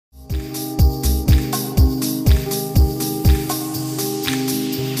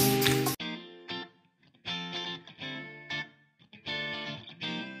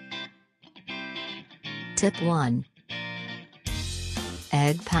Tip 1.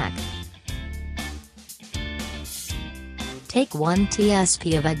 Egg pack. Take 1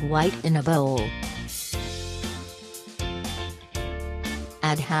 tsp of egg white in a bowl.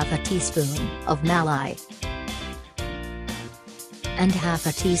 Add half a teaspoon of malai and half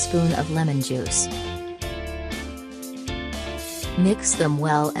a teaspoon of lemon juice. Mix them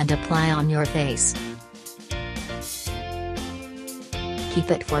well and apply on your face. Keep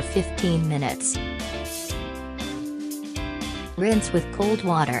it for 15 minutes. Rinse with cold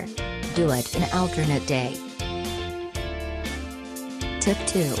water. Do it in alternate day. Tip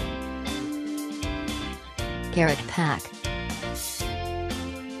 2. Carrot pack.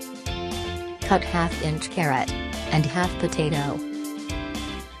 Cut half-inch carrot and half potato.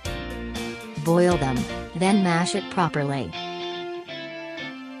 Boil them, then mash it properly.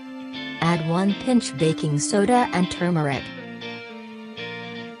 Add 1 pinch baking soda and turmeric.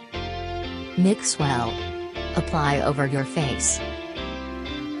 Mix well. Apply over your face.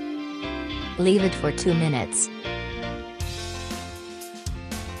 Leave it for 2 minutes.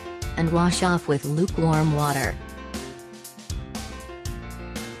 And wash off with lukewarm water.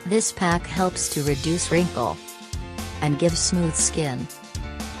 This pack helps to reduce wrinkle and give smooth skin.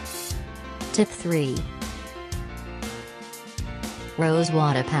 Tip 3. Rose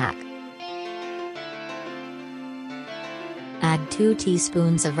water pack. Add 2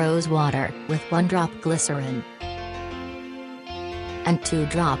 teaspoons of rose water with 1 drop glycerin and 2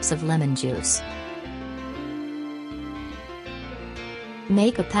 drops of lemon juice.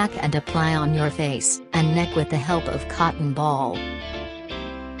 Make a pack and apply on your face and neck with the help of cotton ball.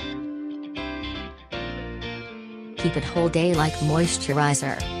 Keep it whole day like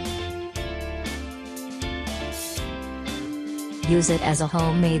moisturizer. Use it as a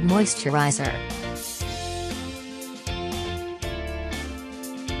homemade moisturizer.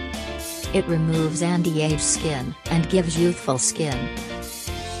 It removes anti-age skin and gives youthful skin.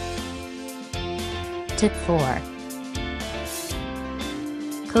 Tip 4.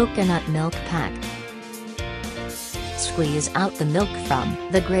 Coconut milk pack. Squeeze out the milk from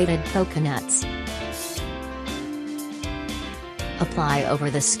the grated coconuts. Apply over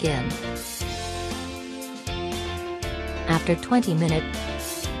the skin. After 20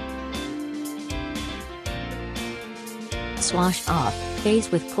 minutes, wash off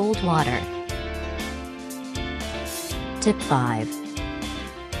face with cold water. Tip 5.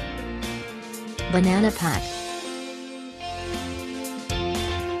 Banana pack.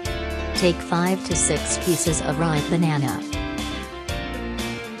 Take 5 to 6 pieces of ripe banana.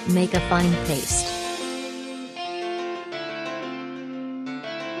 Make a fine paste.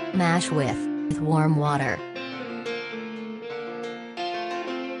 Mash with warm water.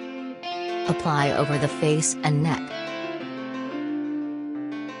 Apply over the face and neck.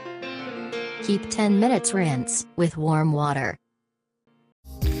 Keep 10 minutes, rinse with warm water.